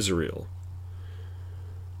or Israel.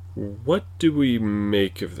 What do we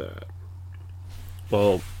make of that?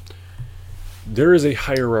 Well, there is a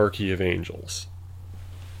hierarchy of angels.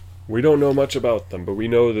 We don't know much about them, but we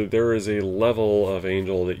know that there is a level of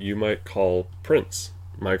angel that you might call prince.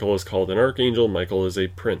 Michael is called an archangel, Michael is a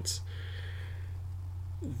prince.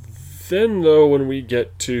 Then, though, when we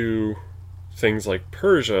get to things like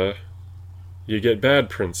Persia, you get bad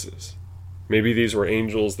princes. Maybe these were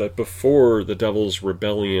angels that before the devil's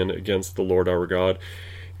rebellion against the Lord our God,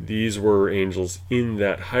 these were angels in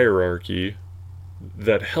that hierarchy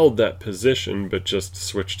that held that position but just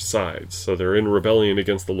switched sides. So they're in rebellion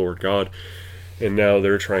against the Lord God, and now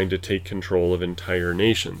they're trying to take control of entire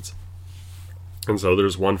nations. And so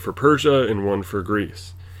there's one for Persia and one for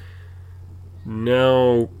Greece.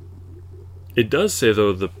 Now, it does say,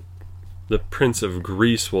 though, the prince of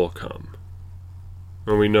Greece will come.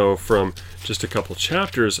 And we know from just a couple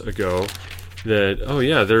chapters ago that,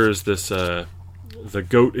 there is this, the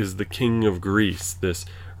goat is the king of Greece, this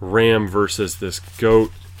ram versus this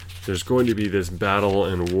goat. There's going to be this battle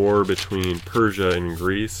and war between Persia and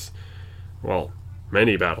Greece. Well,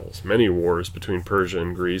 many battles, many wars between Persia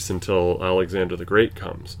and Greece until Alexander the Great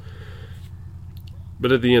comes.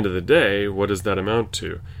 But at the end of the day, what does that amount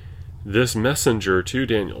to? This messenger to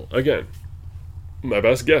Daniel, again, my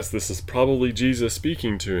best guess, this is probably Jesus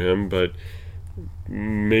speaking to him, but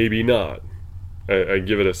maybe not. I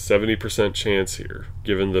give it a 70% chance here,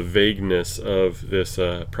 given the vagueness of this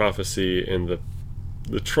prophecy and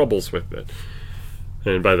the troubles with it.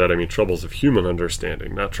 And by that I mean troubles of human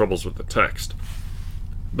understanding, not troubles with the text.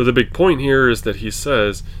 But the big point here is that he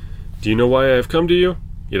says, do you know why I have come to you?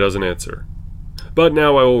 He doesn't answer. But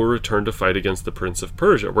now I will return to fight against the prince of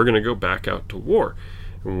Persia. We're going to go back out to war.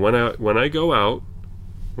 And when I go out,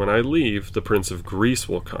 when I leave, the prince of Greece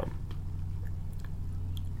will come.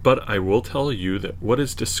 But I will tell you that what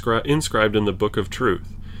is inscribed in the book of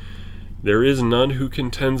truth. There is none who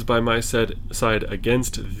contends by my side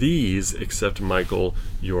against these except Michael,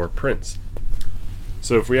 your prince.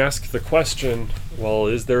 So if we ask the question, well,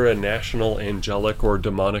 is there a national angelic or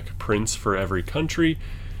demonic prince for every country?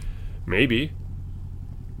 Maybe.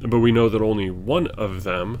 But we know that only one of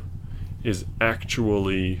them is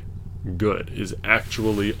actually good, is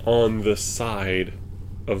actually on the side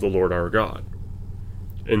of the Lord our God.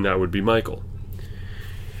 And that would be Michael.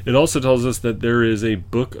 It also tells us that there is a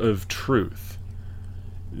book of truth.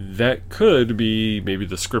 That could be maybe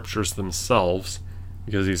the scriptures themselves,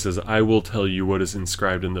 because he says, I will tell you what is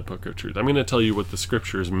inscribed in the book of truth. I'm going to tell you what the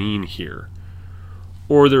scriptures mean here.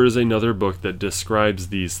 Or there is another book that describes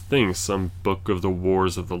these things, some book of the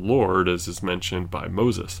wars of the Lord, as is mentioned by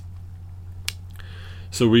Moses.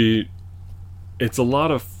 So it's a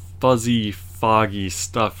lot of fuzzy, foggy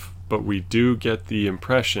stuff, but we do get the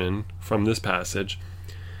impression from this passage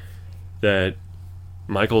that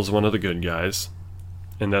Michael's one of the good guys,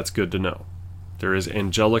 and that's good to know. There is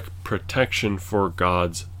angelic protection for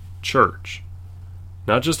God's church.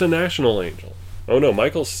 Not just a national angel. Oh no,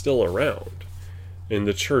 Michael's still around. And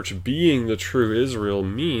the church being the true Israel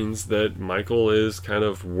means that Michael is kind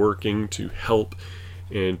of working to help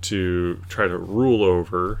and to try to rule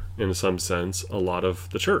over, in some sense, a lot of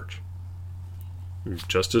the church.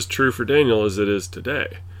 Just as true for Daniel as it is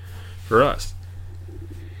today for us.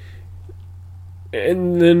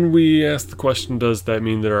 And then we ask the question, does that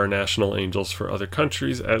mean there are national angels for other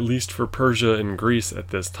countries? At least for Persia and Greece at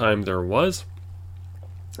this time there was.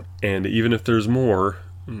 And even if there's more,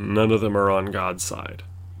 none of them are on God's side.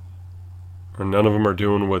 Or none of them are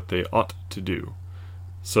doing what they ought to do.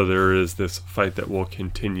 So there is this fight that will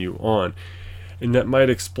continue on. And that might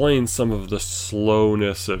explain some of the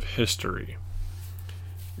slowness of history.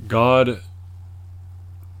 God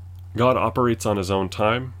operates on his own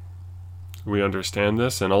time. We understand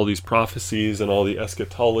this, and all these prophecies and all the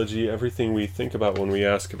eschatology, everything we think about when we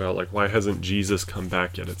ask about, like, why hasn't Jesus come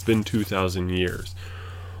back yet? It's been 2,000 years.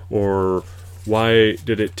 Or why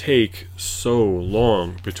did it take so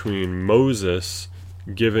long between Moses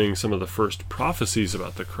giving some of the first prophecies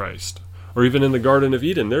about the Christ? Or even in the Garden of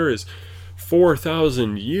Eden, there is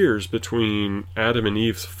 4,000 years between Adam and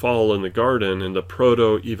Eve's fall in the garden and the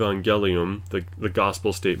proto-evangelium, the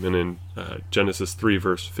gospel statement in Genesis 3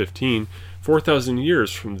 verse 15, 4,000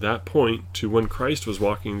 years from that point to when Christ was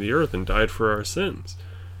walking the earth and died for our sins.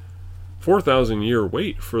 4,000 year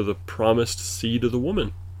wait for the promised seed of the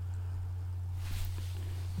woman.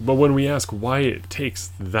 But when we ask why it takes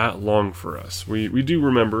that long for us, we do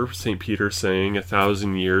remember St. Peter saying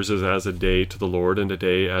 1,000 years is as a day to the Lord, and a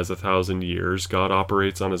day as 1,000 years. God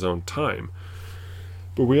operates on his own time.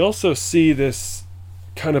 But we also see this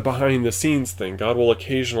kind of behind the scenes thing. God will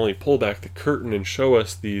occasionally pull back the curtain and show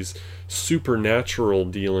us these supernatural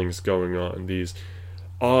dealings going on, these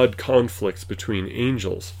odd conflicts between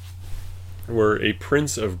angels, where a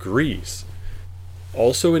prince of Greece,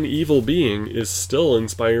 also an evil being, is still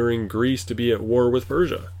inspiring Greece to be at war with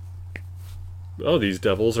Persia. Oh, these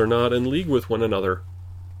devils are not in league with one another.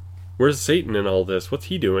 Where's Satan in all this? What's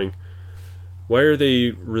he doing? Why are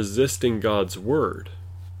they resisting God's word?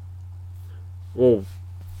 Well,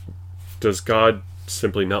 does God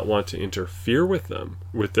simply not want to interfere with them,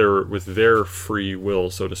 with their free will,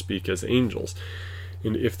 so to speak, as angels?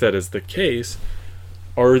 And if that is the case,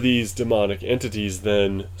 are these demonic entities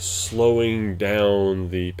then slowing down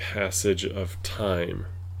the passage of time,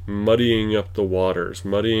 muddying up the waters,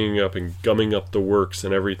 muddying up and gumming up the works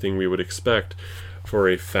and everything we would expect for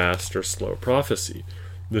a fast or slow prophecy?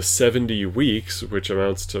 The 70 weeks, which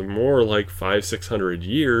amounts to more like 500-600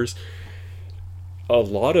 years, a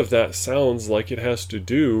lot of that sounds like it has to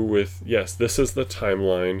do with, yes, this is the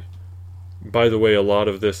timeline. By the way, a lot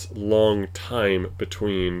of this long time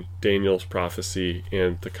between Daniel's prophecy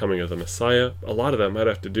and the coming of the Messiah, a lot of that might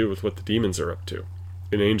have to do with what the demons are up to,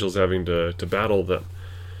 and angels having to battle them.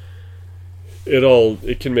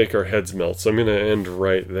 It can make our heads melt, so I'm going to end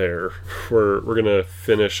right there. We're going to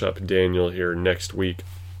finish up Daniel here next week.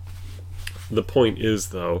 The point is,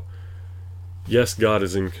 though, yes, God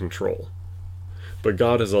is in control. But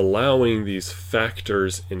God is allowing these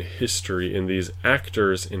factors in history and these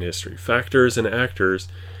actors in history, factors and actors,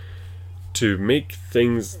 to make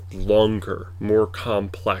things longer, more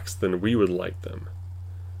complex than we would like them.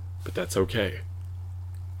 But that's okay.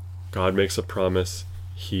 God makes a promise,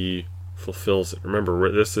 he fulfills it. Remember,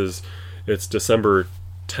 it's December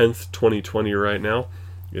 10th, 2020 right now.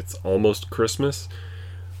 It's almost Christmas.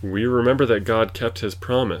 We remember that God kept his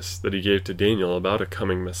promise that he gave to Daniel about a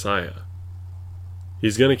coming Messiah.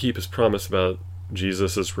 He's going to keep his promise about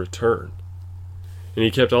Jesus' return. And he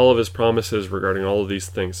kept all of his promises regarding all of these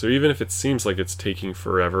things. So even if it seems like it's taking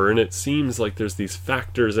forever, and it seems like there's these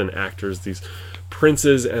factors and actors, these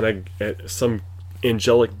princes and some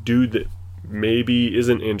angelic dude that maybe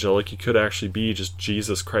isn't angelic, he could actually be just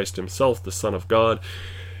Jesus Christ himself, the Son of God.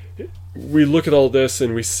 We look at all this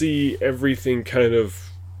and we see everything kind of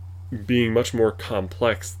being much more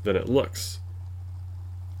complex than it looks.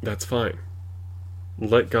 That's fine.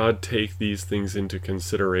 Let God take these things into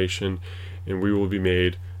consideration, and we will be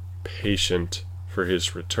made patient for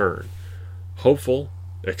his return. Hopeful,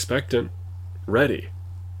 expectant, ready,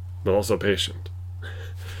 but also patient.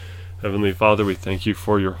 Heavenly Father, we thank you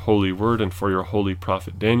for your holy word and for your holy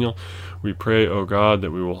prophet Daniel. We pray, O God,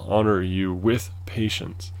 that we will honor you with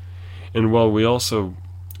patience. And while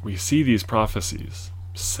we see these prophecies,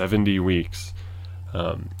 70 weeks,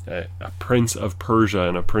 a prince of Persia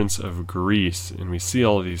and a prince of Greece, and we see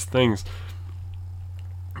all of these things,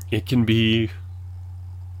 it can be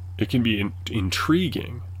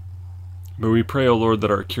intriguing. But we pray, O Lord, that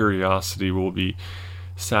our curiosity will be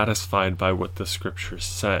satisfied by what the Scripture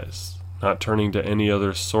says, not turning to any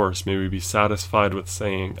other source. May we be satisfied with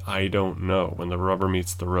saying, I don't know, when the rubber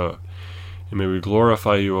meets the road. And may we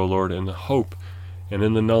glorify you, O Lord, in the hope and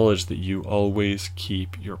in the knowledge that you always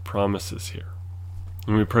keep your promises here.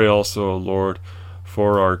 And we pray also, O Lord,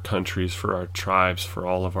 for our countries, for our tribes, for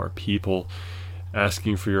all of our people,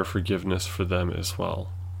 asking for your forgiveness for them as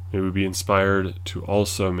well. May we be inspired to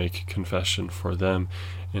also make confession for them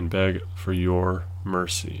and beg for your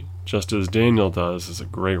mercy, just as Daniel does as a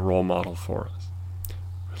great role model for us.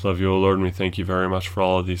 We love you, O Lord, and we thank you very much for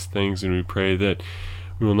all of these things, and we pray that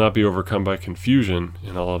we will not be overcome by confusion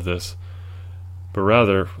in all of this, but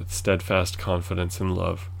rather with steadfast confidence and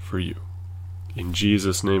love for you. In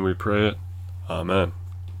Jesus' name we pray it. Amen.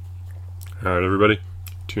 All right, everybody,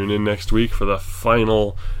 tune in next week for the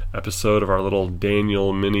final episode of our little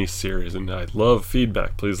Daniel mini-series, and I'd love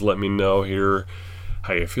feedback. Please let me know here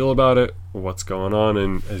how you feel about it, what's going on,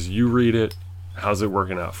 and as you read it, how's it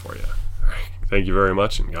working out for you? All right, thank you very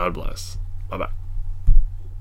much, and God bless. Bye-bye.